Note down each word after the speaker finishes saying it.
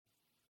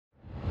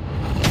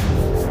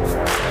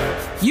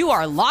You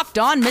are Locked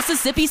On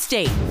Mississippi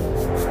State,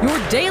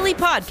 your daily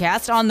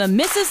podcast on the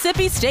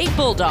Mississippi State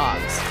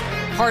Bulldogs,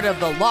 part of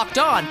the Locked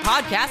On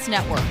Podcast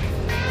Network,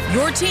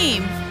 your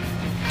team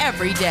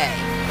every day.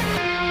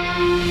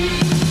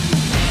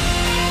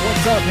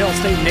 What's up, Hail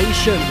State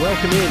Nation?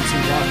 Welcome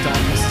into Locked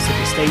On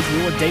Mississippi State,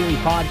 your daily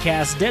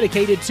podcast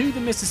dedicated to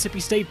the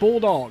Mississippi State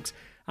Bulldogs.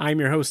 I'm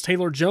your host,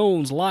 Taylor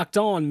Jones. Locked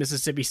On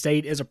Mississippi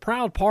State is a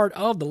proud part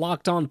of the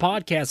Locked On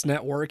Podcast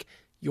Network,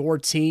 your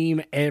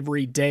team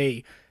every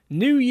day.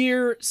 New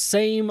year,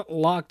 same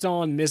Locked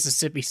On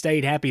Mississippi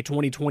State. Happy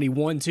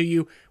 2021 to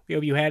you. We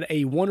hope you had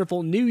a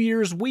wonderful New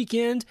Year's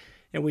weekend,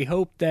 and we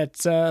hope that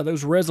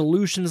those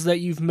resolutions that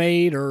you've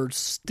made are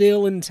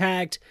still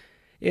intact.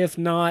 If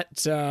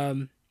not,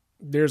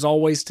 there's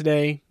always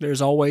today.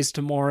 There's always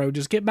tomorrow.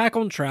 Just get back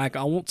on track.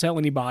 I won't tell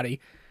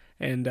anybody,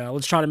 and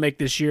let's try to make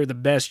this year the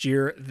best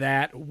year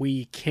that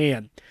we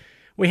can.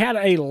 We had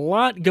a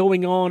lot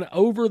going on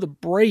over the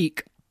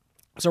break.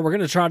 So we're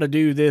going to try to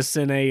do this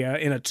in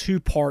a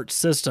two-part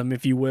system,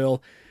 if you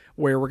will,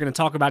 where we're going to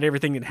talk about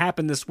everything that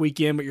happened this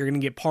weekend, but you're going to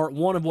get part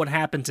one of what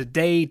happened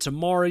today.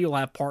 Tomorrow you'll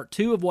have part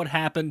two of what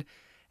happened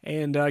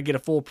and get a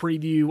full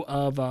preview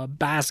of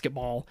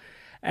basketball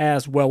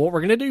as well. What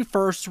we're going to do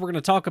first, we're going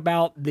to talk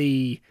about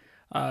the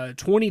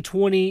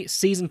 2020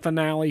 season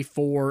finale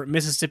for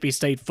Mississippi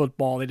State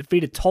football. They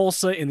defeated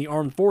Tulsa in the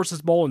Armed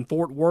Forces Bowl in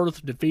Fort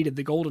Worth, defeated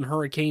the Golden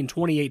Hurricane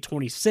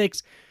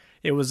 28-26.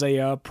 It was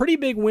a pretty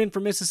big win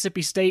for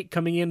Mississippi State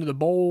coming into the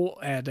bowl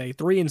at a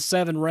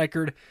 3-7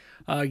 record,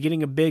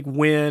 getting a big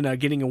win,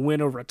 getting a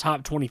win over a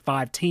top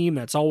 25 team.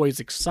 That's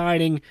always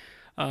exciting,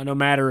 no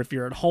matter if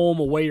you're at home,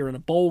 away, or in a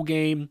bowl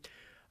game.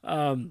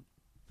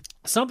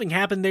 Something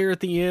happened there at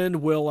the end.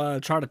 We'll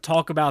try to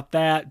talk about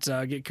that,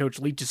 get Coach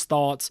Leach's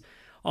thoughts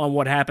on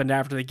what happened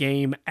after the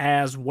game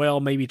as well.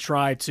 Maybe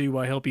try to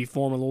help you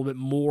form a little bit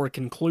more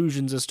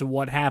conclusions as to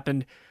what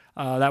happened.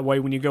 That way,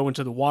 when you go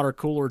into the water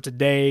cooler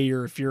today,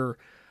 or if you're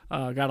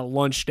got a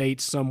lunch date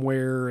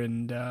somewhere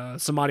and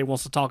somebody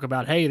wants to talk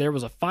about, hey, there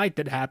was a fight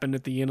that happened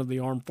at the end of the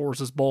Armed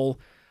Forces Bowl,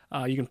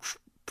 you can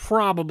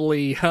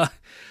probably talk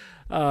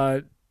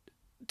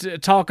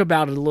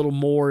about it a little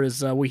more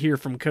as we hear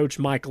from Coach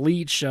Mike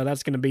Leach.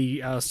 That's going to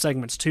be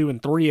segments 2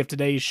 and 3 of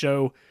today's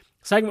show.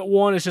 Segment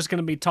 1 is just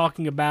going to be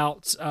talking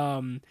about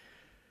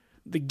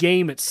the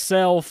game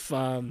itself.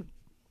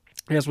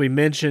 As we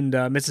mentioned,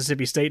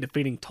 Mississippi State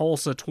defeating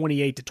Tulsa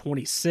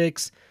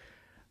 28-26.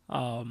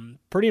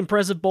 Pretty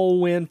impressive bowl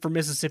win for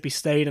Mississippi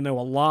State. I know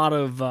a lot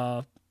of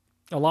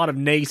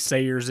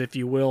naysayers, if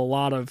you will, a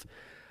lot of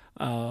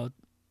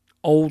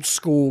old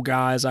school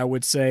guys, I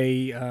would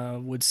say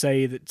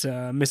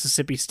that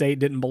Mississippi State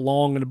didn't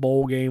belong in a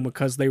bowl game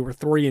because they were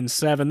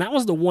 3-7. That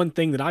was the one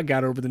thing that I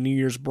got over the New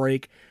Year's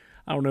break.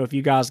 I don't know if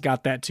you guys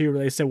got that too, where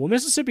they said, well,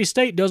 Mississippi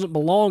State doesn't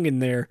belong in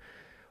there.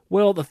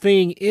 Well, the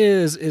thing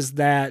is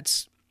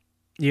that,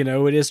 you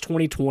know, it is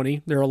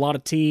 2020. There are a lot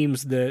of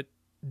teams that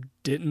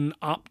didn't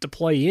opt to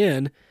play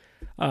in.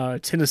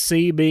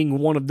 Tennessee being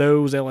one of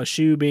those,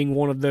 LSU being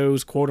one of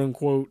those,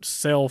 quote-unquote,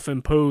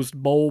 self-imposed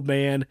bowl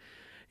ban,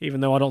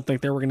 even though I don't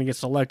think they were going to get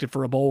selected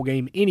for a bowl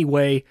game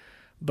anyway.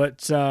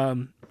 But,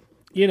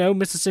 you know,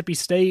 Mississippi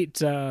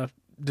State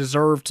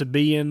deserved to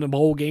be in the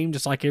bowl game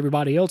just like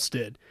everybody else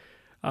did.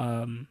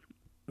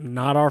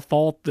 Not our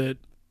fault that,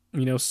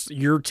 you know,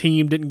 your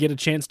team didn't get a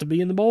chance to be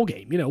in the bowl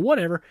game. You know,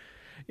 whatever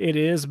it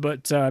is.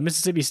 But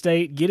Mississippi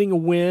State getting a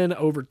win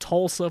over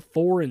Tulsa,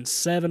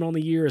 4-7 on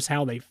the year is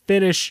how they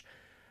finish.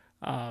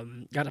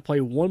 Got to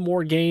play one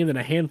more game than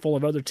a handful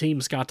of other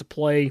teams got to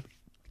play.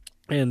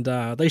 And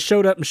they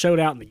showed up and showed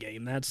out in the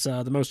game. That's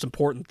the most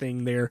important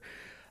thing there.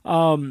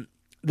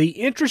 The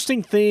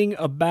interesting thing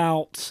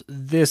about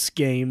this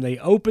game, they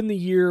opened the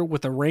year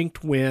with a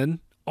ranked win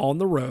on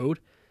the road.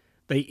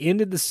 They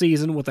ended the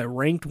season with a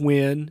ranked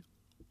win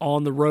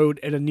on the road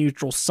at a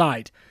neutral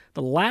site.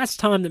 The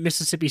last time that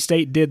Mississippi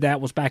State did that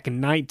was back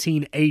in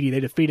 1980. They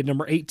defeated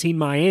number 18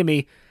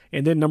 Miami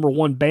and then number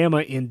 1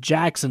 Bama in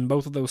Jackson.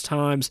 Both of those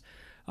times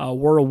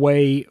were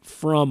away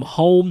from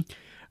home.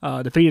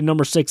 Defeated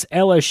number 6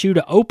 LSU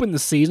to open the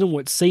season,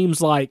 which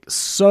seems like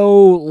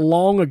so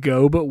long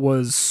ago, but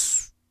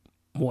was,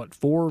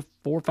 4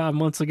 or 5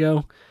 months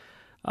ago?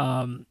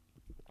 But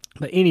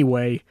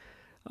anyway,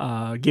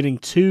 getting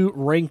 2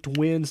 ranked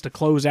wins to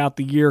close out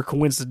the year.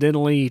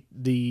 Coincidentally,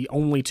 the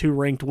only 2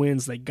 ranked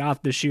wins they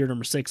got this year,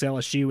 number 6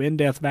 LSU in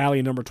Death Valley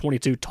and number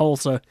 22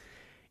 Tulsa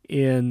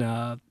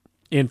in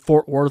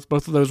Fort Worth.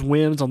 Both of those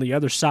wins on the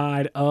other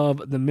side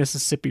of the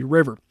Mississippi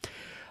River.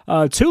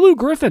 Tulu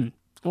Griffin.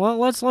 Well,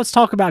 let's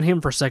talk about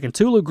him for a second.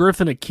 Tulu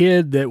Griffin, a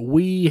kid that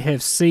we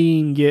have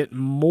seen get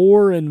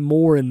more and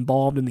more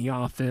involved in the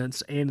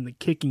offense and in the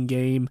kicking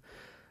game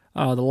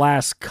the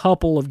last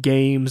couple of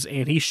games,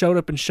 and he showed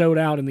up and showed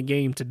out in the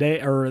game today,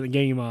 or the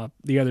game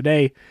the other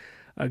day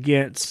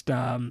against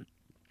Tulsa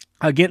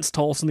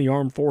in the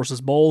Armed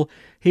Forces Bowl.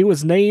 He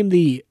was named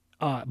the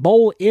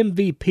Bowl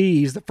MVP.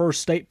 He's the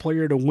first state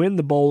player to win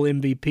the Bowl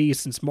MVP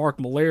since Mark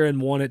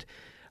Malarian won it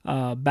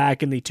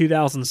back in the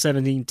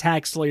 2017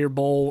 Tax Slayer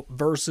Bowl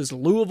versus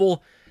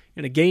Louisville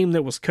in a game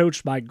that was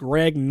coached by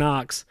Greg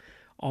Knox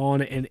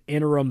on an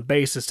interim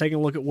basis. Taking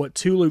a look at what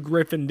Tulu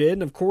Griffin did,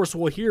 and of course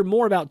we'll hear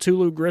more about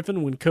Tulu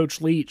Griffin when Coach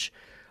Leach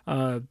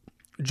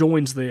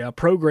joins the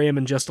program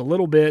in just a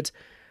little bit.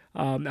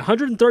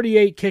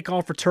 138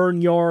 kickoff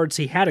return yards.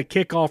 He had a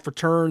kickoff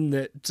return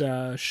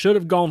that should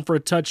have gone for a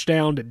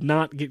touchdown, did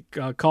not get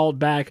called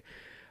back.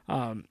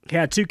 He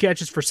had 2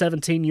 catches for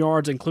 17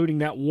 yards, including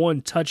that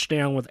one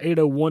touchdown with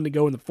 8:01 to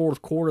go in the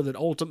fourth quarter that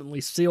ultimately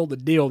sealed the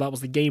deal. That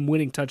was the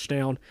game-winning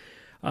touchdown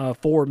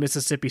for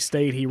Mississippi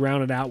State. He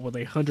rounded out with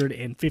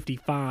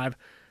 155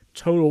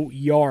 total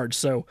yards.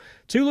 So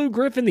Tulu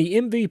Griffin, the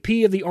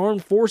MVP of the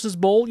Armed Forces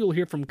Bowl. You'll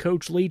hear from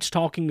Coach Leach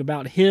talking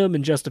about him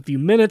in just a few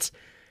minutes.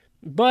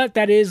 But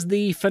that is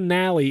the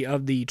finale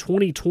of the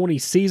 2020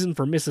 season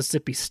for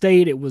Mississippi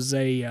State. It was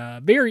a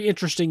very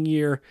interesting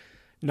year.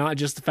 Not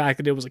just the fact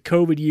that it was a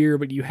COVID year,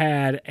 but you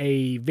had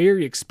a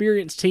very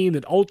experienced team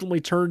that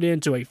ultimately turned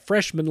into a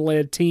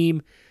freshman-led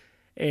team.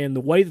 And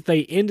the way that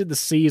they ended the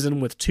season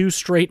with 2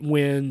 straight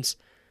wins,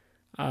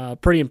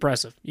 pretty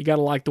impressive. You got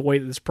to like the way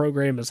that this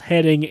program is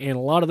heading. And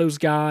a lot of those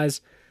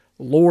guys,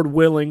 Lord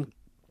willing,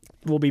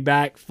 will be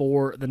back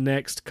for the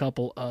next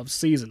couple of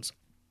seasons.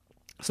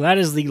 So that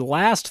is the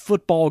last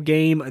football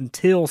game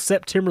until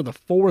September the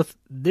 4th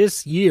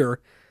this year.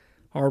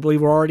 Or I believe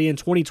we're already in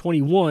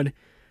 2021.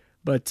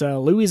 But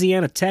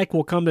Louisiana Tech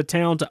will come to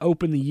town to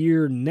open the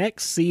year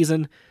next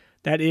season.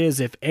 That is,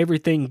 if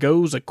everything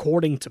goes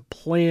according to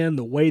plan,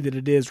 the way that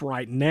it is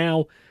right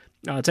now.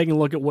 Taking a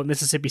look at what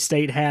Mississippi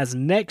State has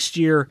next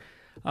year,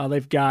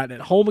 they've got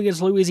at home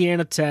against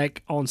Louisiana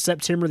Tech on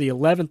September the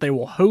 11th. They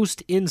will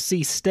host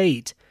NC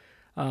State.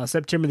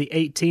 September the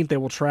 18th, they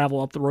will travel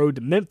up the road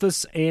to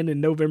Memphis. And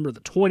in November the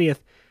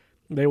 20th,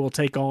 they will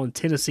take on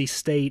Tennessee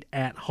State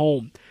at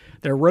home.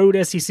 Their road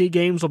SEC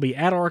games will be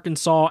at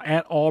Arkansas,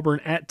 at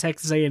Auburn, at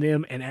Texas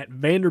A&M, and at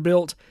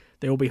Vanderbilt.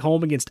 They will be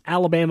home against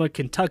Alabama,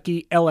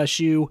 Kentucky,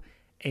 LSU,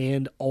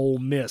 and Ole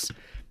Miss.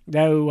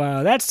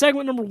 Now, that's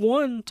segment number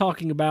 1,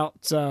 talking about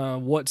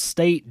what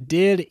State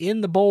did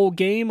in the bowl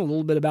game, a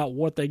little bit about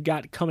what they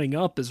got coming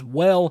up as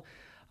well.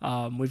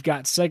 We've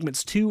got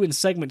segments 2 and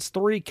segments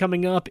 3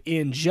 coming up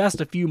in just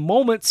a few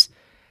moments,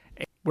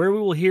 where we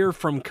will hear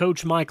from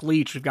Coach Mike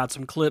Leach. We've got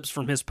some clips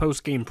from his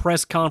post-game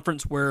press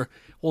conference where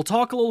we'll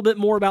talk a little bit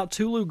more about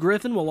Tulu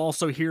Griffin. We'll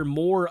also hear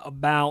more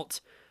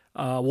about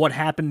what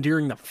happened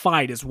during the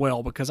fight as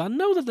well, because I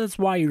know that that's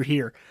why you're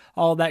here.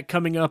 All that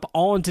coming up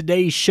on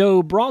today's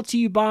show, brought to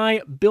you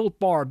by Built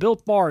Bar.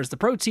 Built Bar is the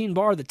protein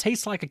bar that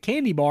tastes like a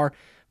candy bar.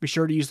 Be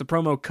sure to use the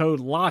promo code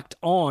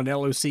LOCKEDON,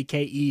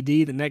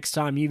 LOCKED, the next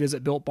time you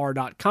visit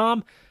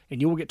BuiltBar.com, and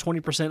you will get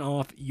 20%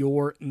 off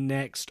your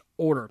next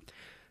order.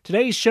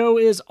 Today's show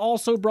is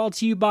also brought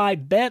to you by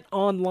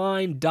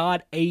BetOnline.ag.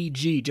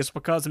 Just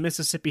because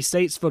Mississippi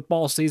State's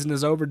football season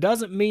is over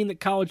doesn't mean that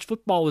college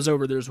football is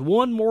over. There's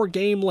one more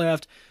game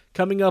left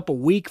coming up a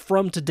week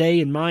from today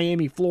in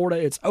Miami,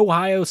 Florida. It's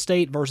Ohio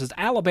State versus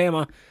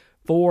Alabama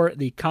for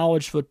the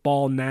College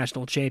Football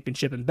National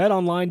Championship. And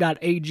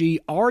BetOnline.ag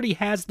already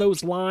has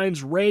those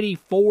lines ready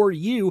for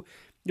you.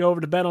 Go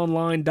over to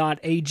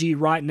BetOnline.ag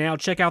right now.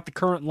 Check out the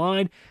current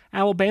line.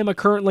 Alabama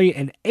currently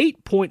an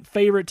 8-point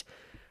favorite,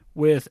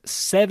 with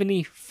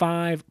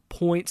 75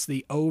 points,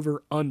 the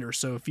over-under.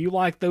 So if you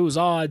like those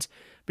odds,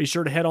 be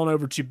sure to head on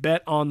over to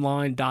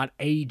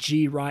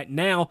betonline.ag right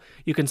now.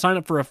 You can sign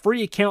up for a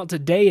free account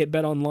today at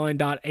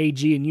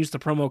betonline.ag and use the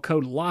promo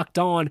code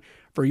LOCKEDON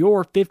for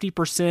your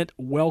 50%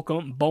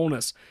 welcome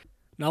bonus.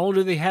 Not only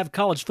do they have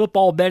college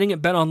football betting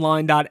at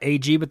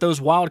betonline.ag, but those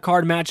wild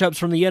card matchups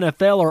from the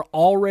NFL are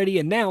already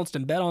announced,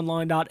 and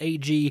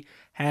betonline.ag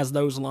has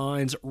those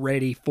lines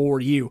ready for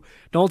you.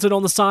 Don't sit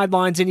on the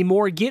sidelines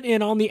anymore. Get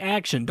in on the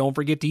action. Don't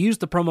forget to use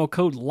the promo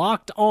code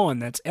LOCKEDON,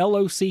 that's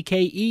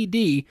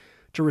LOCKED,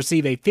 to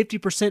receive a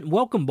 50%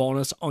 welcome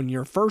bonus on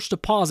your first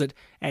deposit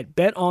at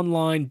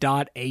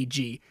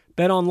betonline.ag.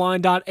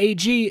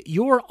 BetOnline.ag,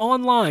 your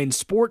online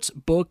sports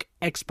book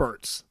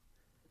experts.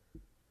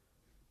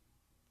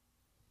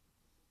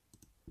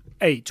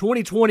 Hey,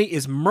 2020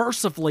 is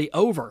mercifully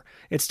over.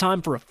 It's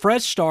time for a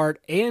fresh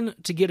start and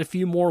to get a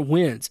few more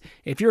wins.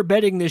 If you're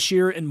betting this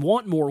year and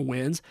want more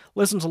wins,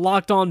 listen to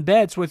Locked On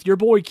Bets with your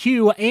boy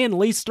Q and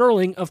Lee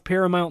Sterling of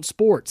Paramount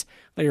Sports.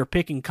 They are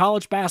picking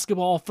college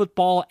basketball,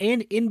 football,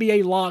 and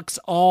NBA locks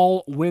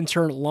all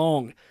winter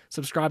long.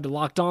 Subscribe to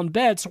Locked On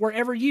Bets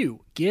wherever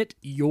you get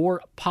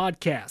your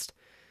podcast.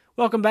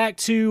 Welcome back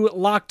to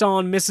Locked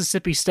On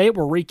Mississippi State.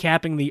 We're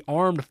recapping the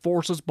Armed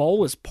Forces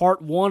Bowl as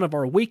part 1 of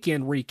our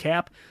weekend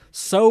recap.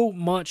 So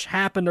much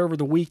happened over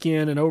the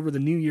weekend and over the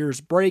New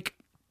Year's break,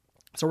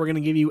 so we're going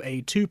to give you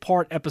a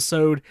 2-part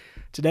episode.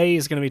 Today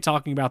is going to be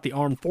talking about the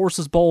Armed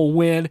Forces Bowl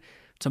win.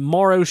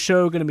 Tomorrow's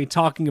show going to be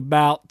talking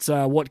about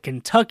what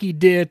Kentucky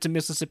did to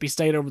Mississippi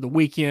State over the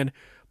weekend.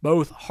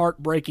 Both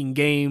heartbreaking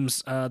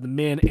games, the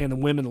men and the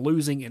women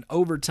losing in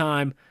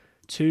overtime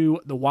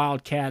to the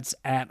Wildcats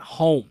at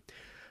home.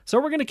 So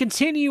we're going to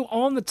continue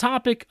on the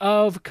topic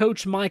of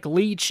Coach Mike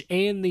Leach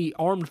and the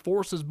Armed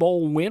Forces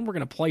Bowl win. We're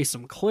going to play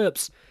some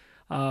clips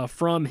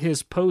from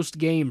his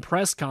post-game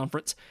press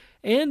conference.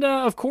 And,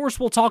 of course,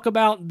 we'll talk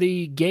about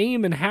the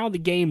game and how the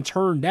game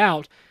turned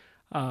out.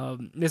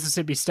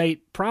 Mississippi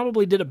State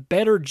probably did a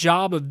better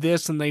job of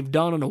this than they've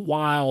done in a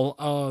while,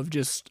 of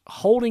just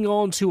holding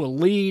on to a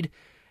lead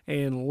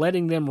and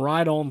letting them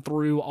ride on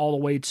through all the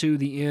way to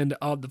the end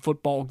of the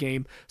football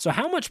game. So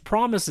how much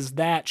promise is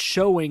that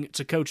showing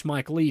to Coach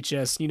Mike Leach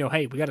as,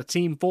 hey, we got a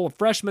team full of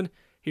freshmen.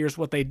 Here's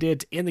what they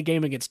did to end the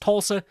game against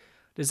Tulsa.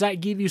 Does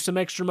that give you some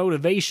extra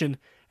motivation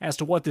as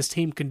to what this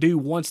team can do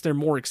once they're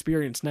more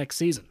experienced next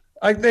season?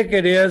 I think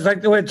it is. I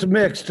think it's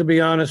mixed, to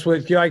be honest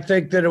with you. I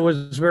think that it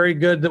was very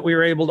good that we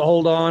were able to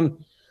hold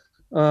on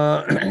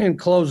and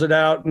close it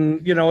out.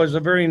 And, it was a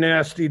very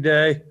nasty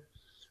day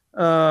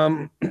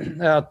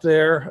out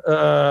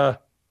there,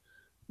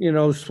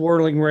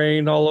 swirling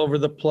rain all over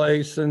the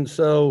place. And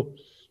so,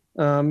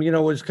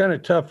 it was kind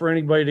of tough for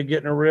anybody to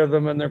get in a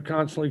rhythm, and they're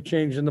constantly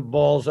changing the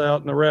balls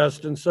out and the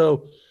rest. And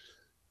so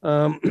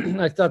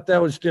I thought that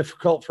was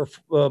difficult for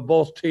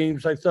both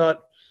teams. I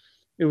thought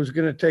it was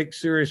going to take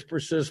serious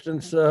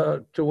persistence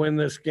to win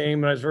this game.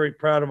 And I was very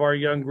proud of our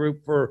young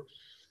group for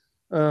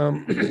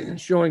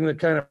showing the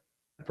kind of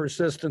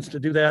persistence to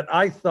do that.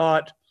 I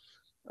thought,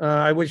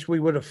 I wish we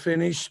would have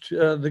finished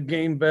the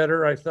game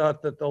better. I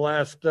thought that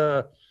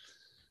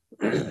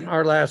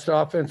our last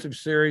offensive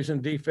series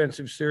and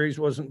defensive series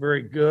wasn't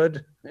very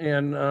good.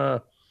 And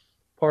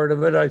part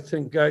of it, I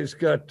think guys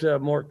got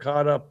more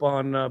caught up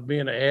on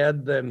being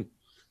ahead than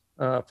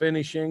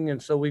finishing.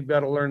 And so we've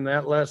got to learn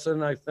that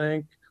lesson, I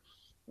think.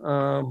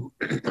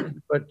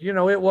 But,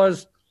 it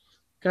was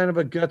kind of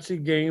a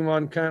gutsy game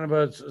on kind of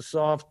a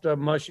soft,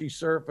 mushy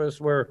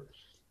surface where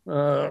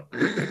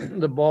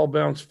the ball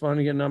bounced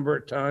funny a number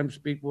of times.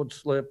 People would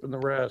slip and the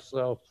rest.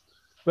 So,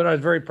 but I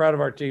was very proud of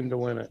our team to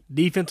win it.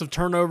 Defensive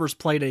turnovers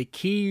played a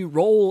key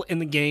role in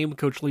the game.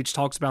 Coach Leach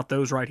talks about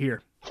those right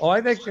here. Oh, I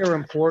think they're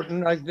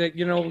important. I think,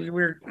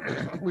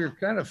 we're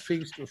kind of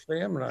feast or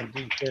famine on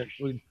defense.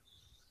 We'd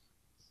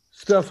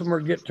stuff them or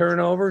get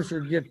turnovers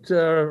or get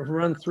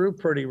run through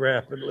pretty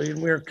rapidly.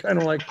 And we were kind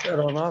of like that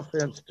on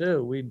offense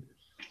too. We'd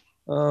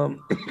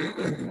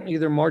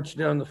either march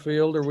down the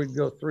field or we'd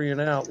go 3 and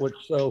out,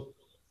 so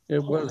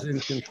it was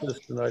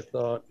inconsistent, I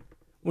thought.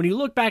 When you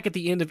look back at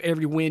the end of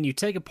every win, you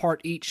take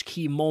apart each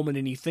key moment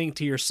and you think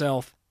to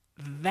yourself,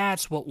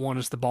 that's what won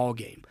us the ball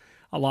game.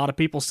 A lot of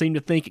people seem to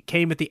think it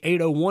came at the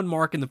 8:01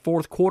 mark in the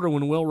fourth quarter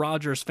when Will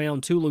Rogers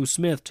found Tulu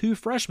Smith, 2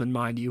 freshmen,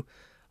 mind you,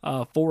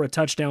 for a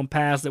touchdown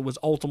pass that was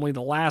ultimately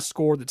the last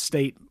score that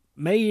State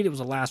made. It was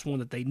the last one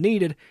that they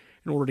needed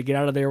in order to get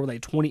out of there with a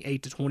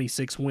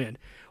 28-26 win.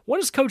 What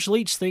does Coach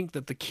Leach think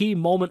that the key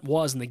moment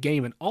was in the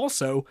game? And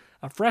also,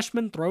 a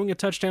freshman throwing a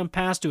touchdown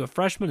pass to a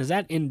freshman, is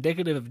that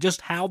indicative of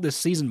just how this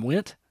season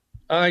went?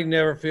 I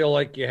never feel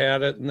like you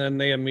had it, and then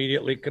they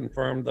immediately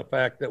confirmed the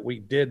fact that we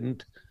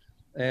didn't.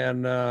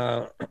 And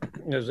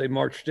as they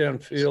marched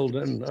downfield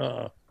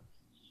and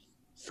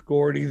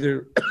scored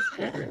either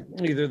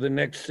the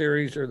next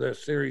series or the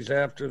series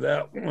after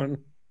that one.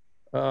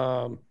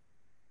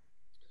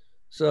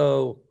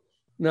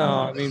 No,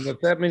 I mean,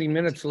 with that many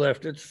minutes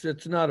left,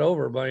 it's not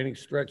over by any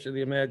stretch of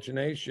the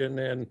imagination.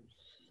 And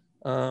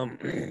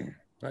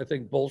I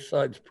think both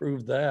sides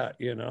proved that,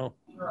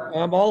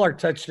 all our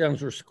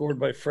touchdowns were scored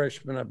by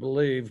freshmen, I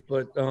believe,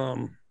 but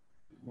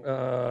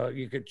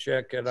you could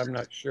check it. I'm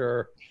not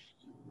sure.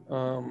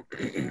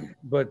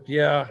 But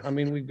yeah, I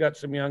mean, we've got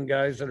some young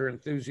guys that are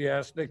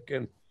enthusiastic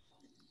and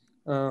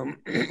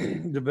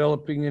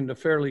developing into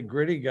fairly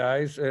gritty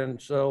guys.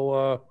 And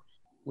so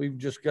we've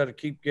just got to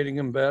keep getting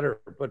them better.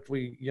 But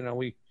we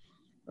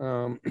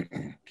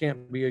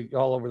can't be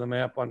all over the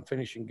map on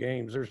finishing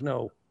games. There's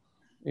no,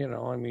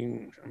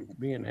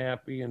 being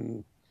happy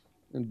and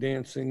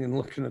dancing and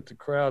looking at the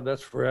crowd,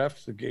 that's for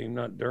after the game,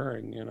 not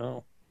during,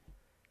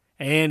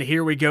 And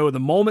here we go, the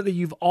moment that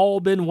you've all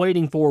been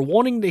waiting for,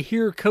 wanting to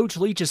hear Coach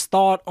Leach's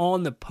thought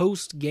on the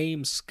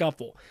post-game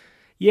scuffle.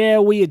 Yeah,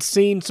 we had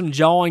seen some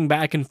jawing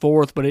back and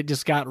forth, but it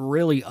just got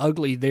really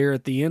ugly there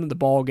at the end of the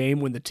ball game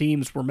when the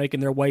teams were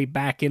making their way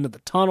back into the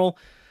tunnel.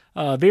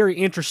 Very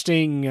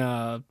interesting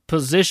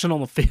position on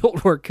the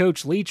field where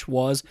Coach Leach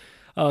was.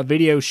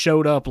 Video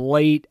showed up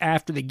late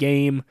after the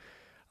game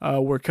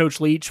where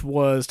Coach Leach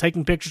was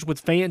taking pictures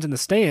with fans in the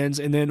stands,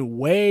 and then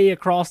way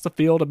across the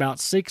field, about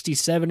 60,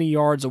 70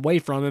 yards away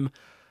from him,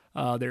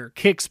 there are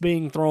kicks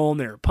being thrown,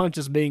 there are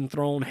punches being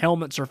thrown,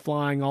 helmets are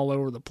flying all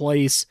over the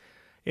place.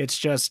 It's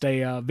just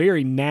a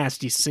very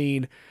nasty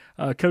scene.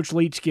 Coach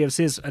Leach gives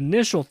his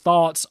initial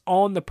thoughts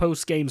on the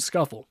post-game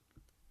scuffle.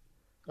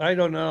 I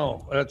don't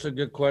know. That's a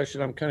good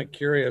question. I'm kind of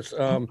curious.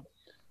 All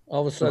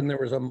of a sudden, there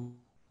was a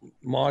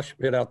mosh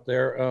pit out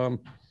there.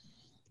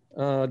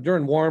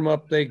 During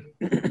warm-up,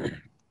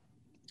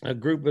 a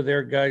group of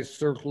their guys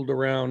circled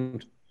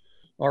around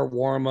our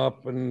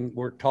warm-up and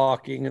were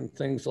talking and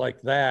things like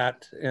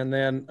that. And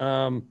then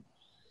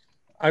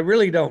I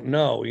really don't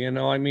know,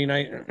 I mean,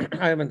 I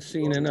haven't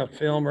seen enough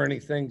film or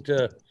anything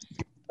to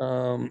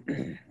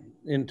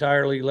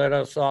entirely let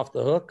us off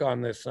the hook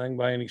on this thing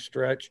by any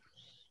stretch.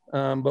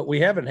 But we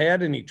haven't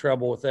had any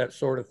trouble with that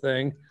sort of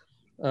thing.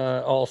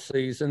 all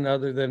season,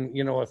 other than,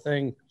 a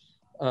thing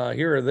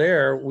here or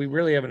there. We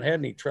really haven't had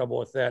any trouble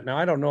with that. Now,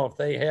 I don't know if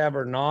they have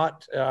or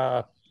not.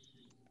 I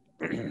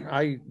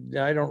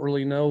don't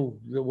really know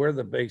where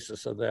the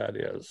basis of that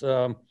is.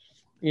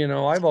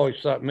 I've always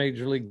thought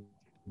Major League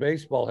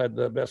Baseball had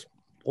the best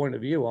point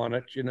of view on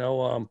it.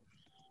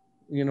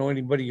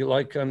 Anybody you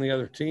like on the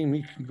other team,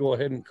 you can go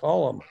ahead and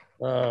call them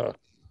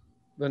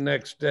the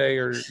next day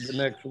or the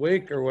next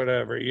week or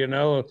whatever.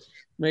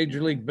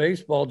 Major League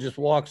Baseball just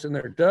walks in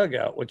their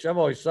dugout, which I've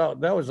always thought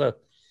that was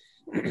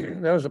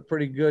a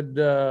pretty good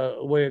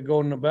way of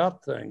going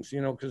about things.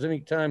 Because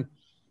anytime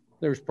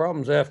there's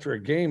problems after a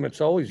game,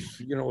 it's always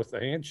with the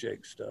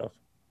handshake stuff.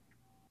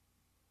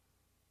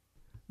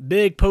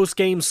 Big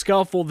post-game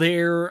scuffle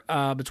there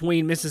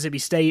between Mississippi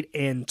State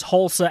and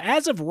Tulsa.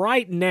 As of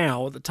right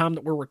now, at the time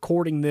that we're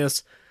recording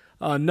this,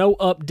 no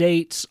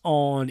updates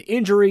on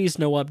injuries,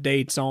 no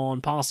updates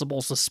on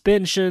possible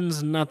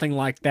suspensions, nothing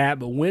like that.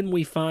 But when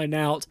we find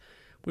out,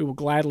 we will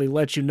gladly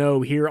let you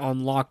know here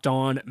on Locked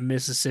On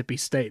Mississippi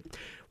State.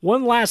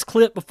 One last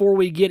clip before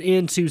we get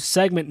into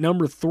segment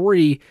number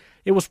 3.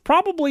 It was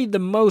probably the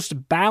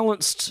most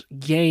balanced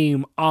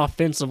game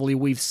offensively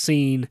we've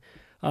seen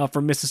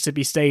from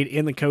Mississippi State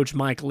in the Coach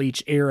Mike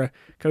Leach era.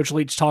 Coach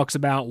Leach talks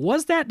about,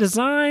 was that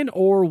design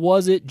or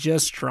was it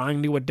just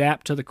trying to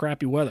adapt to the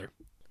crappy weather?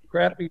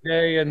 Crappy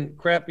day,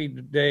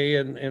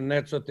 and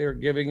that's what they're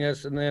giving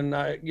us. And then,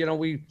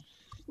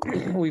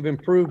 we've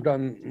improved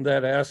on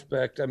that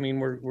aspect. I mean,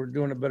 we're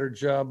doing a better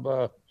job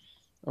on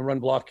run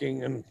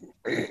blocking and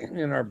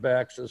in our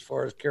backs as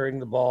far as carrying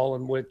the ball,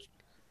 and which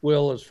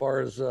will as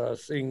far as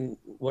seeing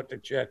what to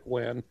check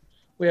when.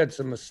 We had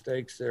some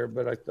mistakes there,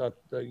 but I thought,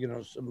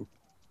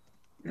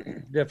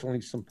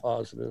 definitely some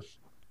positives.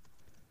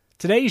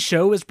 Today's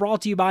show is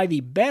brought to you by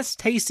the best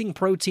tasting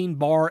protein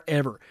bar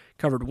ever.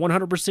 Covered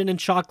 100% in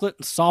chocolate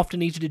and soft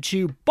and easy to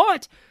chew,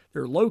 but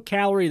they're low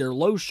calorie, they're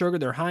low sugar,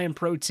 they're high in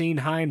protein,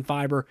 high in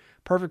fiber.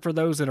 Perfect for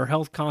those that are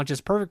health conscious,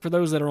 perfect for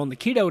those that are on the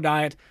keto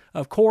diet.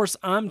 Of course,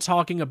 I'm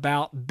talking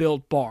about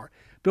Built Bar.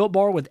 Built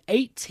Bar with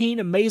 18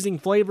 amazing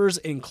flavors,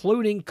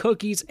 including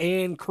cookies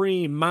and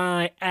cream.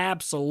 My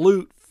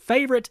absolute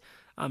favorite.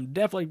 I'm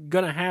definitely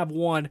going to have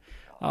one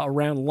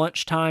around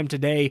lunchtime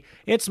today.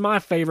 It's my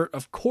favorite.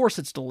 Of course,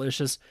 it's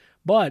delicious,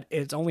 but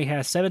it only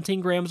has 17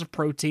 grams of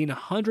protein,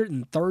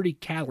 130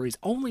 calories,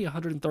 only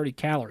 130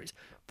 calories,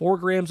 4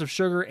 grams of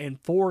sugar, and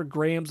 4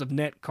 grams of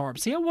net carbs.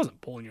 See, I wasn't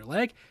pulling your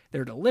leg.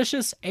 They're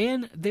delicious,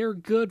 and they're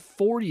good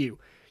for you.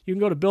 You can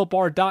go to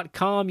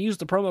BuiltBar.com, use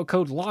the promo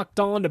code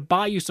LOCKEDON to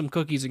buy you some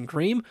cookies and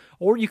cream,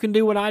 or you can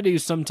do what I do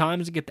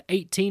sometimes and get the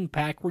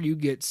 18-pack where you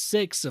get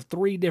 6 of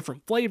 3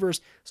 different flavors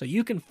so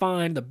you can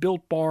find the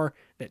Built Bar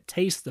that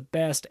tastes the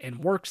best and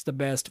works the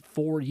best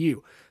for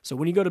you. So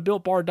when you go to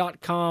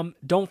BuiltBar.com,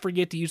 don't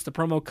forget to use the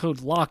promo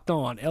code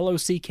LOCKEDON,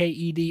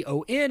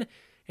 LOCKEDON,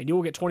 and you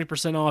will get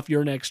 20% off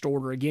your next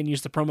order. Again,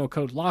 use the promo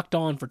code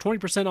LOCKEDON for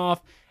 20%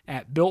 off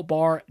at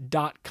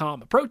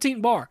BuiltBar.com. A protein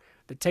bar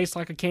that tastes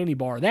like a candy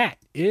bar. That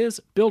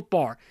is Built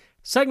Bar.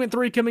 Segment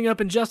 3 coming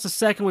up in just a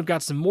second. We've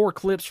got some more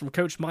clips from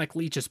Coach Mike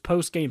Leach's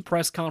post-game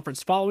press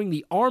conference following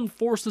the Armed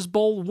Forces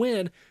Bowl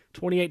win,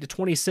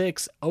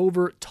 28-26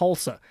 over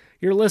Tulsa.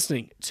 You're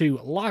listening to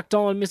Locked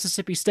On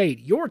Mississippi State,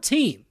 your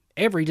team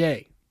every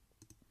day.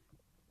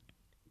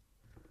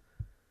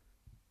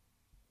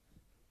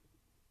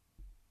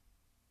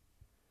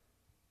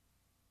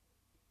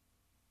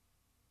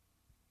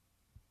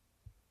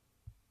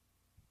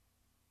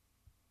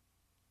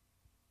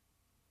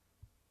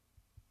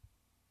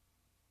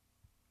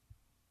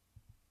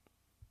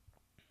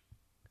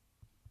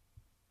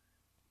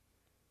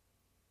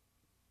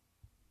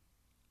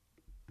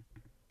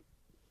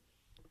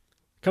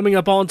 Coming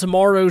up on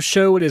tomorrow's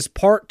show, it is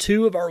part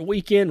 2 of our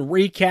weekend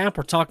recap.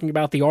 We're talking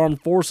about the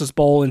Armed Forces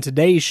Bowl in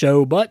today's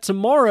show, but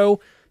tomorrow,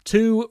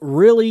 2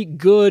 really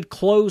good,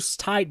 close,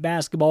 tight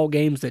basketball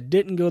games that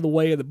didn't go the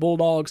way of the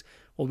Bulldogs.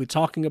 We'll be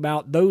talking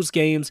about those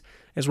games,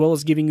 as well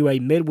as giving you a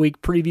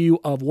midweek preview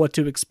of what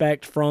to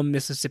expect from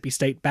Mississippi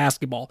State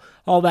basketball.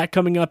 All that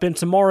coming up in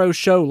tomorrow's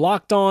show.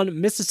 Locked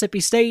On Mississippi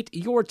State,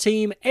 your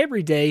team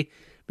every day.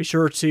 Be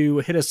sure to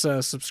hit us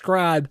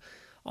subscribe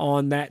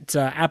on that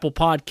Apple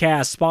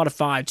Podcast,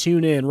 Spotify,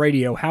 TuneIn,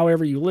 Radio,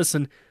 however you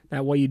listen.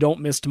 That way you don't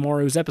miss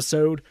tomorrow's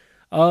episode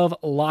of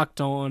Locked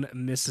On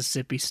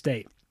Mississippi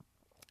State.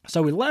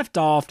 So we left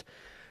off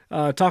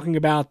talking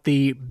about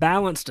the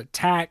balanced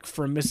attack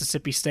from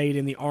Mississippi State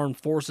in the Armed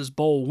Forces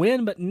Bowl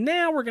win, but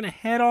now we're going to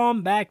head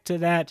on back to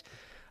that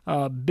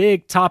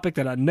big topic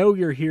that I know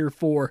you're here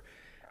for,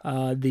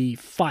 the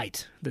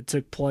fight that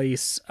took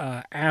place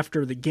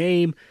after the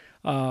game.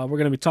 We're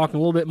going to be talking a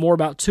little bit more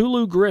about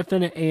Tulu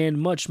Griffin and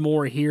much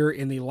more here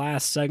in the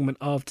last segment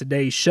of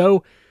today's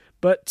show.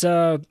 But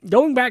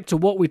going back to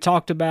what we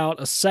talked about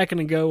a second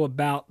ago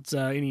about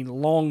any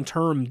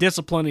long-term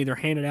discipline either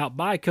handed out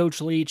by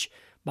Coach Leach,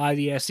 by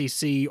the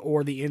SEC,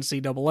 or the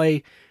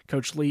NCAA,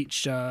 Coach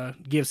Leach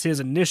gives his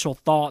initial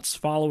thoughts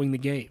following the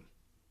game.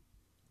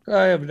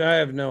 I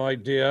have no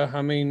idea.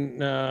 I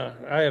mean,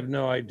 I have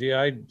no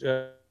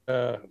idea.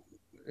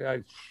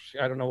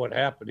 I don't know what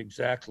happened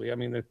exactly. I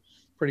mean,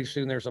 pretty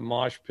soon there's a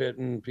mosh pit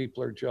and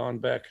people are jawing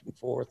back and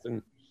forth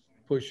and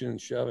pushing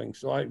and shoving.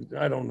 So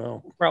I don't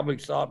know. Probably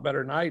saw it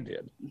better than I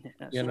did.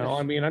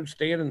 I mean, I'm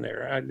standing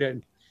there. I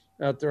did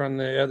out there on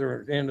the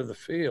other end of the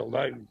field.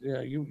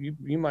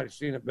 You might have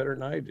seen it better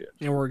than I did.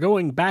 And we're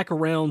going back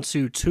around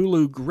to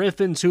Tulu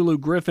Griffin. Tulu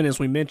Griffin, as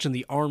we mentioned,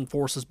 the Armed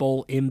Forces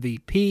Bowl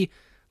MVP,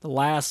 the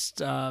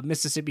last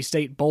Mississippi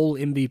State Bowl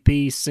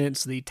MVP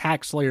since the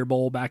Tax Slayer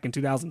Bowl back in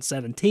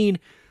 2017.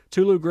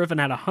 Tulu Griffin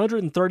had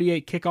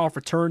 138 kickoff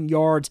return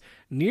yards,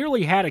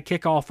 nearly had a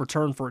kickoff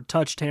return for a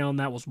touchdown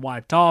that was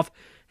wiped off.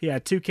 He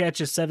had 2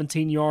 catches,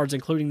 17 yards,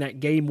 including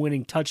that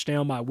game-winning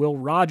touchdown by Will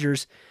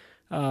Rogers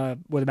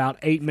with about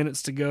 8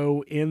 minutes to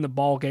go in the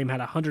ball game, had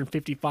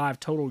 155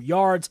 total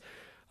yards.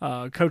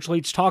 Coach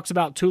Leach talks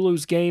about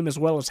Tulu's game as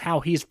well as how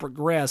he's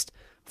progressed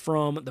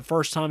from the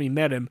first time he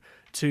met him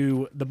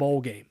to the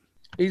bowl game.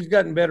 He's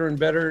gotten better and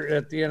better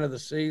at the end of the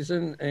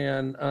season,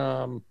 and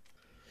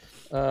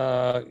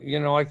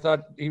I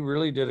thought he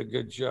really did a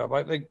good job.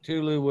 I think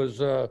Tulu was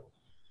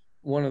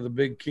one of the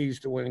big keys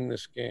to winning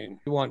this game.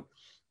 You want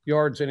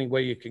yards any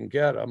way you can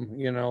get them.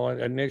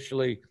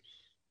 Initially,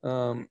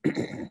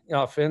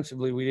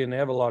 offensively, we didn't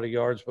have a lot of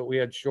yards, but we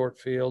had short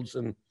fields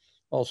and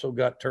also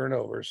got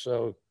turnovers.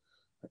 So,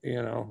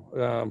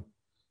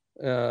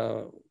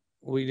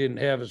 we didn't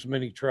have as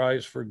many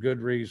tries for good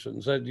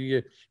reasons.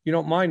 You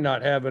don't mind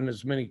not having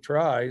as many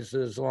tries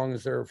as long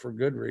as they're for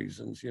good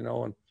reasons,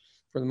 and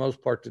for the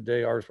most part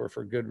today, ours were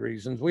for good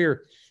reasons.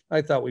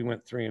 I thought we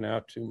went 3 and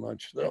out too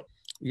much, though.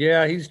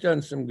 Yeah, he's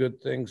done some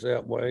good things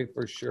that way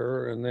for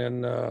sure. And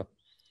then, I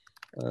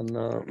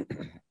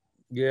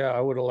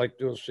would have liked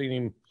to have seen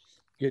him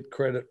get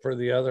credit for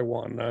the other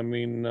one. I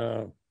mean,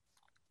 of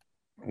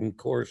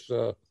course,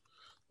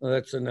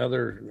 that's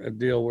another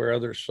deal where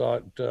others saw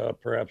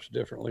it perhaps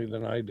differently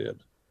than I did.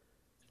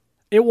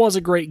 It was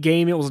a great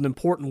game. It was an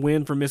important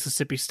win for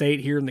Mississippi State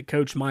here in the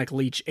Coach Mike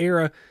Leach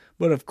era.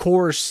 But, of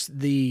course,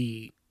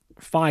 the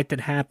fight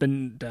that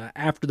happened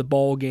after the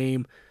ball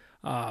game,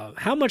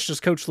 how much does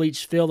Coach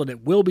Leach feel that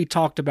it will be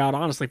talked about? I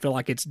honestly feel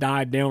like it's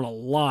died down a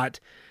lot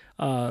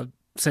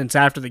since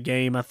after the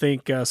game. I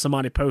think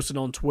somebody posted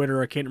on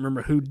Twitter, I can't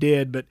remember who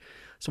did, but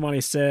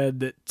somebody said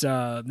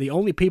that the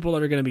only people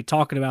that are going to be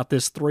talking about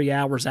this 3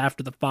 hours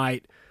after the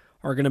fight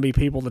are going to be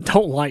people that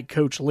don't like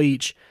Coach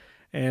Leach.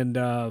 And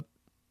I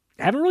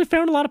haven't really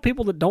found a lot of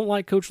people that don't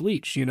like Coach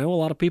Leach. A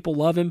lot of people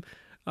love him,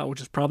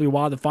 which is probably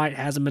why the fight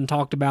hasn't been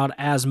talked about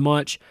as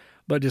much.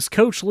 But does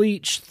Coach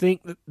Leach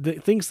thinks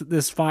that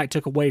this fight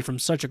took away from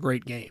such a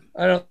great game?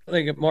 I don't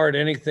think it marred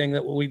anything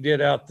that we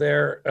did out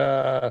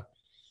there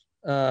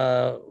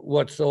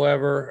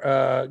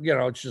whatsoever.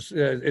 It's just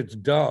it's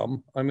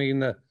dumb. I mean,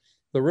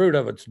 the root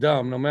of it's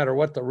dumb. No matter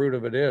what the root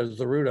of it is,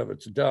 the root of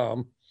it's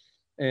dumb,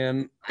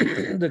 and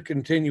the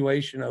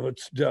continuation of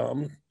it's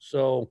dumb.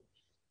 So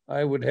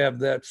I would have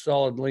that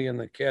solidly in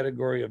the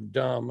category of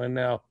dumb. And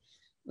now,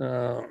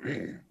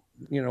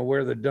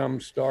 where the dumb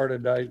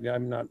started,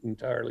 I'm not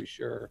entirely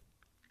sure.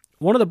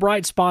 One of the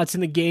bright spots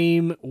in the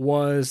game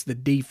was the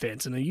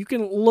defense. And you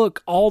can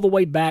look all the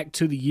way back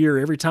to the year.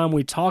 Every time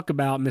we talk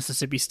about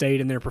Mississippi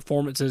State and their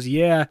performances,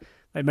 they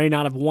may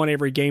not have won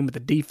every game, but the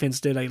defense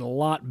did a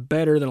lot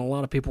better than a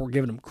lot of people were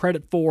giving them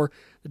credit for.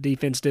 The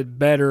defense did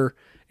better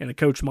in a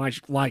Coach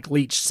Mike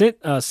Leach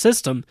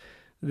system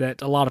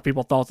that a lot of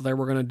people thought that they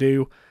were going to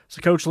do.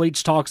 So Coach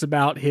Leach talks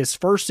about his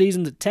first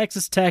seasons at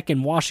Texas Tech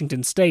and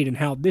Washington State and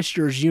how this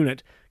year's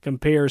unit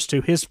compares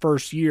to his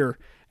first year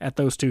at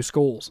those two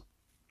schools.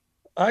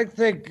 I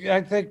think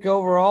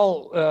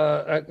overall,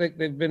 I think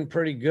they've been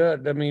pretty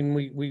good. I mean,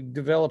 we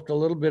developed a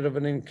little bit of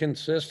an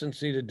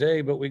inconsistency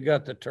today, but we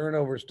got the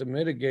turnovers to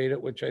mitigate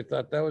it, which I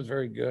thought that was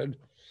very good.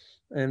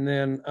 And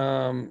then,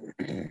 I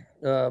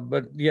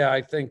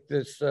think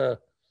this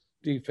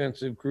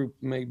defensive group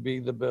may be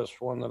the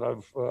best one that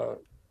I've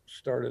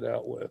started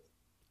out with.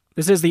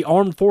 This is the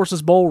Armed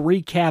Forces Bowl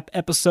recap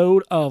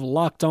episode of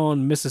Locked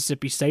On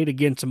Mississippi State.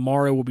 Again,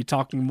 tomorrow we'll be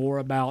talking more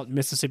about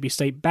Mississippi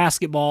State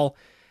basketball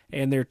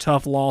and their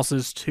tough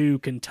losses to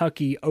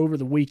Kentucky over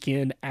the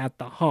weekend at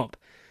the Hump.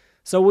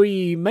 So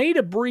we made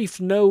a brief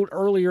note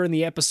earlier in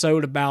the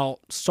episode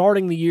about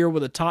starting the year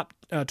with a top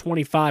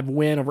 25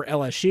 win over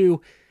LSU,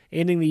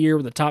 ending the year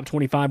with a top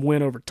 25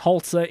 win over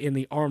Tulsa in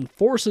the Armed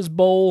Forces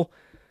Bowl.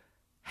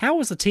 How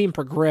has the team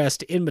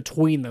progressed in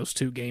between those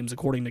two games,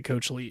 according to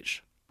Coach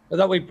Leach? I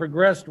thought we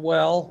progressed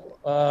well.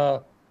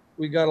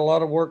 We got a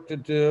lot of work to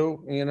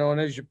do, and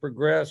as you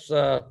progress,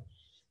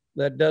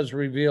 that does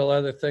reveal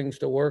other things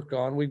to work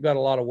on. We've got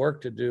a lot of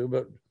work to do,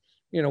 but,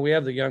 we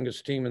have the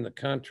youngest team in the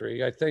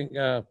country. I think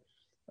there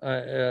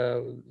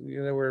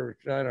were,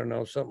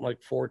 something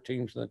like 4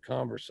 teams in the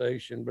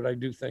conversation, but I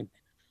do think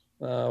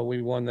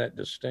we won that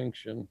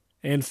distinction.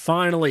 And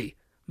finally,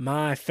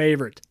 my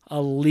favorite, a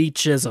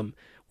Leachism.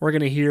 We're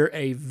going to hear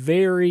a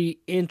very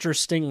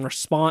interesting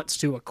response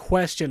to a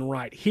question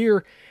right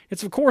here.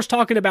 It's, of course,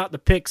 talking about the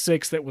pick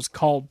six that was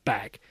called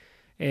back.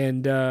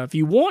 And if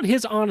you want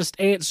his honest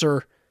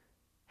answer,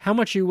 how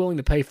much are you willing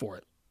to pay for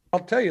it? I'll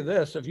tell you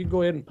this: if you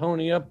go ahead and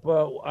pony up,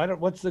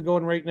 what's the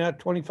going rate now?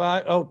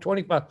 25. Oh,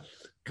 25.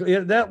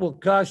 That will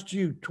cost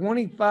you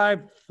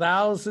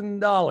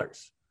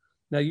 $25,000.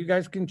 Now you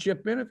guys can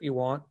chip in if you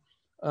want,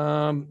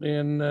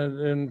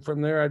 and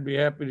from there I'd be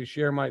happy to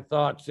share my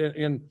thoughts.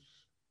 And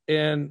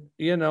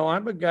you know,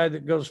 I'm a guy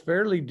that goes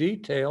fairly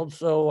detailed,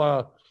 so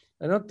I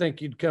don't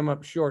think you'd come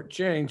up short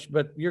change.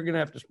 But you're going to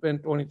have to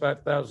spend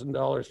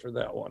 $25,000 for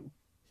that one.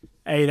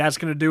 Hey, that's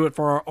going to do it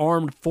for our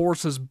Armed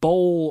Forces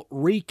Bowl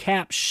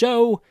recap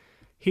show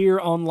here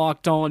on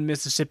Locked On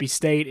Mississippi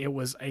State. It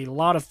was a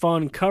lot of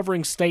fun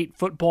covering state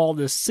football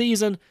this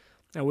season,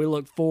 and we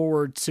look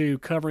forward to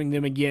covering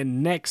them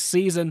again next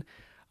season.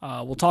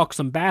 We'll talk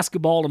some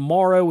basketball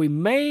tomorrow. We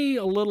may,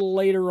 a little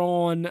later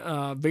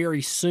on,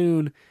 very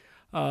soon,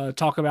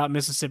 talk about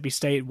Mississippi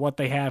State, what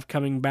they have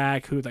coming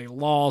back, who they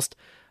lost.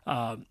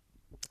 It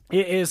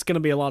is going to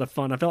be a lot of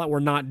fun. I feel like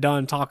we're not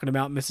done talking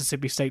about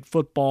Mississippi State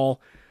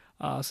football.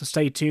 So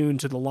stay tuned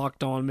to the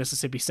Locked On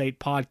Mississippi State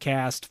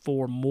podcast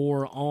for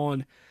more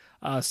on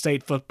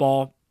state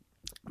football.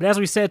 But as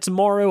we said,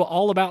 tomorrow,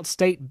 all about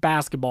state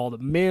basketball. The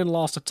men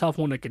lost a tough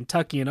one to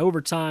Kentucky in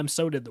overtime.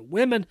 So did the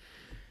women.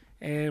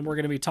 And we're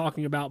going to be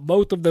talking about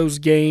both of those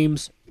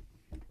games,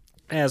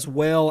 as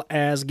well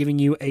as giving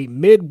you a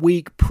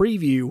midweek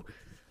preview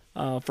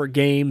for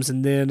games.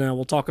 And then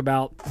we'll talk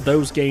about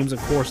those games, of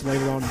course,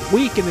 later on in the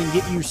week, and then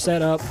get you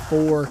set up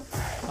for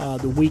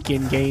the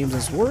weekend games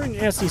as we're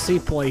in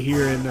SEC play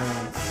here in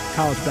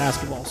college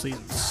basketball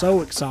season.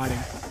 So exciting,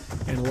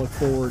 and look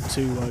forward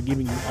to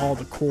giving you all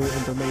the cool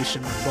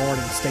information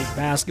regarding state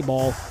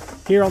basketball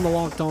here on the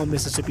Locked On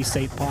Mississippi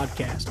State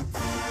podcast.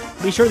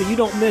 Be sure that you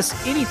don't miss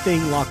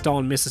anything Locked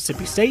On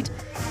Mississippi State.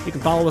 You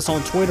can follow us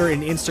on Twitter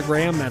and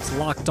Instagram. That's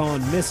Locked On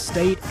Miss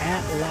State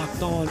at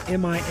Locked On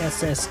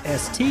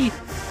MISSST. You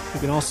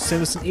can also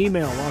send us an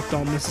email,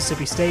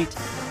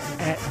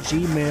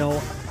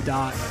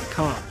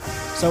 lockedonmississippistate@gmail.com.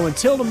 So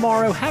until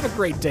tomorrow, have a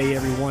great day,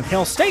 everyone.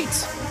 Hail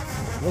States!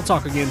 We'll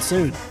talk again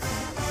soon.